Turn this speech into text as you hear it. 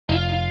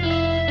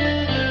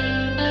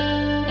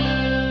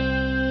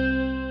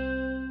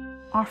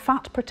our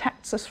fat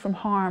protects us from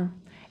harm.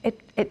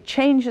 It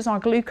changes our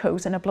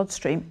glucose in a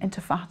bloodstream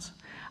into fat.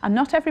 And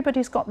not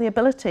everybody's got the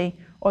ability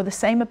or the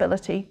same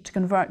ability to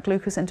convert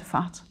glucose into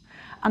fat.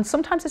 And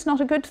sometimes it's not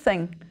a good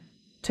thing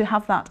to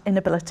have that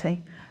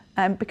inability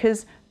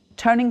because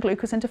turning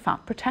glucose into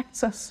fat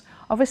protects us.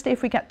 Obviously,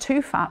 if we get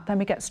too fat, then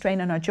we get strain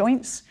on our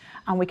joints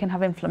and we can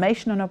have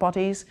inflammation in our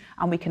bodies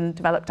and we can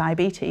develop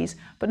diabetes.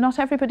 But not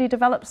everybody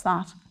develops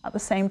that at the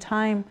same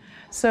time.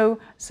 So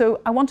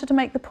I wanted to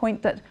make the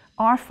point that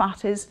our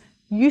fat is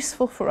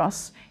useful for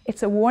us.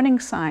 It's a warning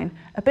sign,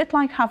 a bit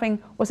like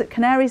having, was it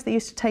canaries they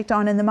used to take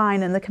down in the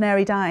mine and the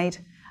canary died?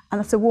 And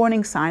that's a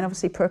warning sign.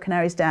 Obviously, poor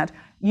canary's dead.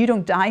 You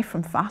don't die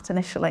from fat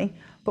initially,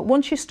 but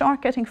once you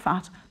start getting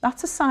fat,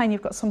 that's a sign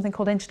you've got something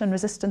called insulin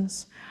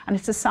resistance, and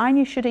it's a sign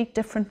you should eat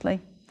differently.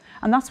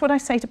 And that's what I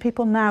say to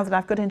people now that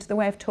I've got into the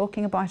way of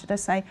talking about it. I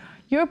say,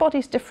 your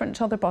body's different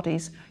to other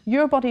bodies.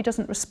 Your body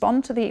doesn't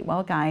respond to the Eat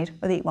Well guide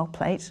or the Eat Well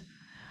plate,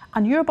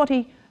 and your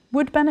body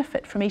would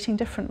benefit from eating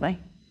differently.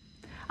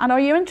 And are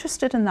you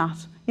interested in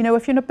that? You know,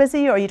 if you're not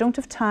busy or you don't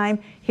have time,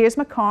 here's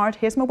my card,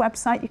 here's my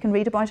website, you can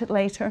read about it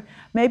later.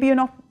 Maybe you're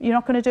not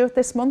going to do it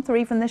this month or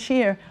even this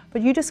year,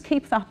 but you just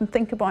keep that and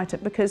think about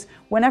it, because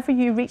whenever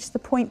you reach the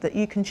point that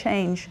you can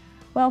change,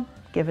 well,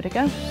 give it a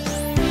go.